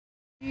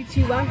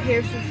YouTube, I'm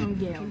Harrison from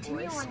Gale.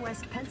 Continue on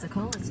West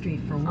Pensacola Street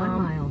for 1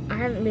 mile. I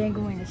haven't been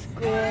going to school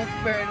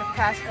for the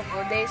past couple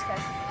of days because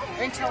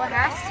we're in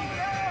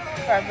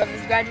Tallahassee for our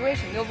brother's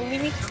graduation. You'll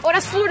believe me? Oh,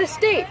 that's Florida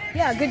State.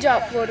 Yeah, good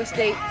job, Florida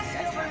State.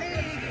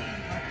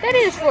 That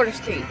is Florida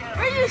State.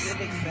 We're just...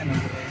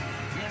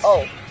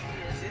 Oh.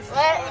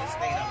 What?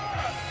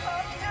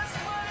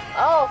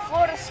 Oh,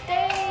 Florida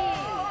State.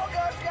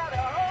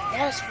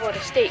 That's Florida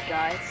State,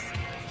 guys.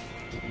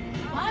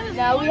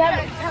 Now we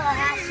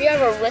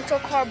have a rental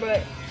car,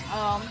 but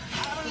I'm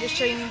just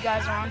showing you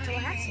guys around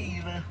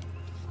Tallahassee.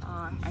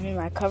 I'm in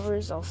my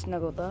covers, all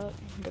snuggled up,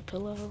 the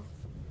pillow.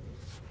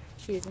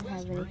 She doesn't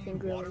have anything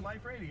really.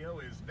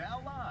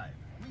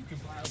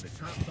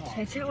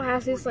 So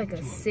Tallahassee is like a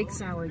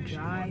 6-hour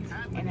drive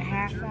and a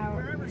half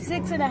hour,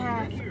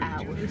 6.5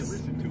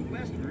 hours.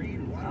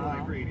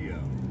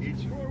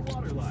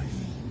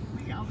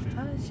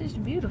 It's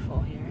just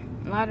beautiful here.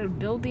 A lot of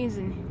buildings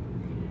and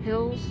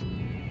hills.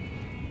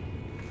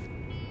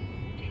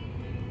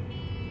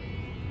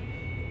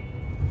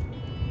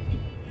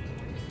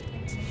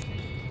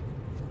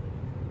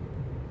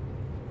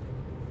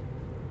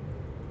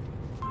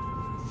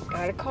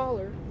 Gotta call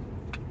her.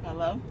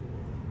 Hello?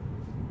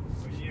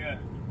 Yeah.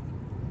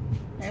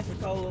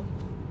 Pensacola.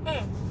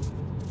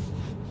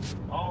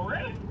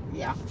 Already?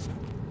 Yeah.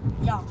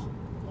 Yeah.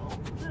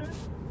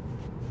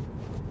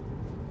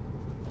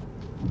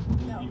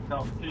 You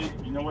talk to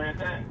you know where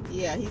it's at?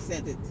 Yeah, he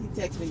sent it. He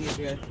texted me the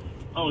address.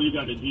 Oh, you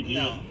got the GPS?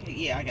 No.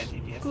 Yeah, I got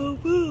GPS. Go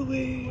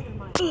away.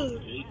 Yeah,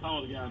 he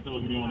called the guy and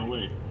told you on the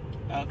way.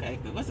 Okay,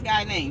 good. What's the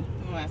guy's name?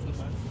 Who am I asking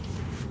for?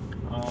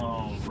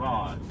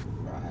 Rod.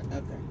 Rod,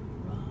 okay.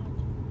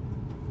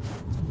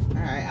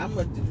 Alright, I'm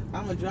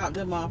gonna drop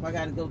them off. I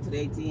gotta go to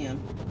the ATM.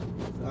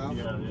 So I'll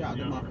drop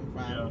them off in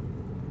front.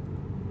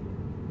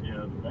 Yeah,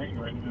 the bank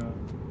right now.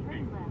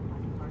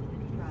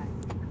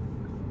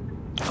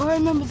 Oh, I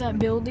remember that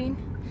building.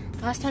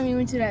 Last time we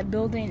went to that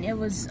building, it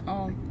was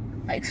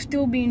like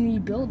still being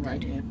rebuilt.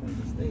 Right here from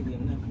the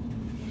stadium now.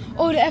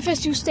 Oh, the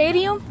FSU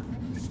Stadium?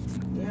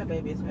 Yeah,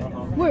 baby, it's right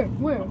now. Where?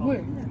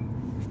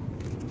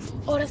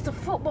 Oh, that's the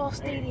football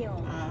stadium.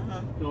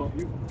 Uh-huh. So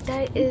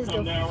That is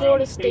the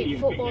Florida State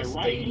football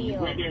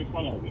stadium. Right there in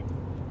front of it.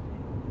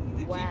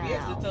 The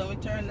GPS just told me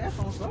to turn left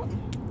on something.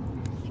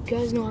 You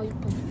guys know how you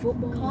play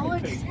football?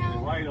 College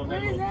Town? Right on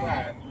that little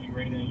flat.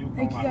 Right there,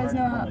 Like you guys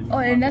know how? Oh,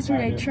 and that's where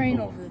they train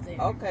over there.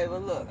 Okay,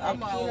 well look, I'm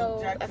Like, on you know,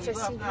 Jackson FSU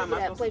Bluff now. Am people I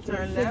that play supposed to for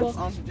turn left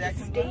football. onto The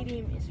Jackson Bluff?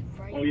 stadium is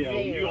right Oh, yeah,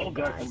 there, you on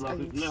Jackson guys. Bluff,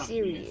 I'm it's left,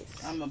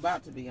 serious. I'm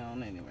about to be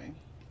on anyway.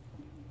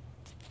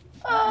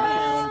 You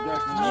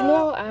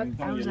know,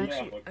 I was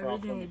actually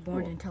originally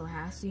born in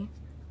Tallahassee.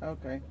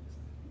 Okay.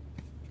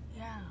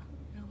 Yeah,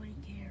 nobody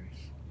cares.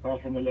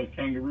 Across from the little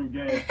kangaroo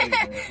gas station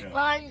right there.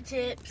 Line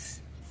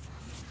tips.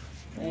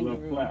 The little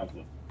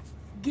plaza.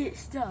 Get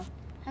stuff.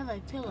 Have a I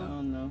pillow.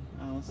 don't know.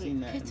 I don't see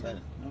nothing,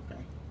 pizza. but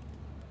okay.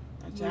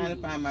 I'm trying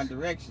to find my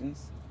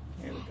directions.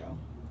 Here we go.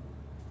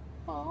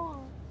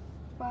 Oh,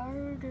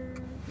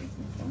 burger.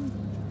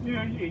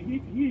 Yeah,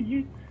 you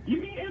mean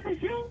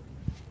FSU?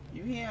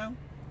 You here?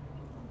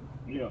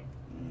 Yeah.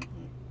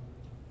 Mm-hmm.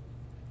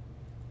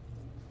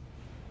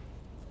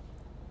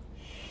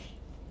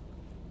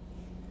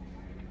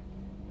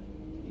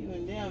 You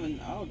and them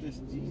and all this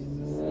Jesus.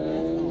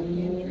 That's on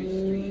Henry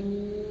Street.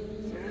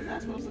 So was I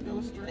supposed to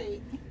go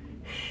straight?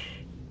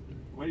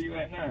 Where you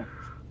at now?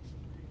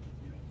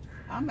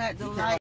 I'm at the light.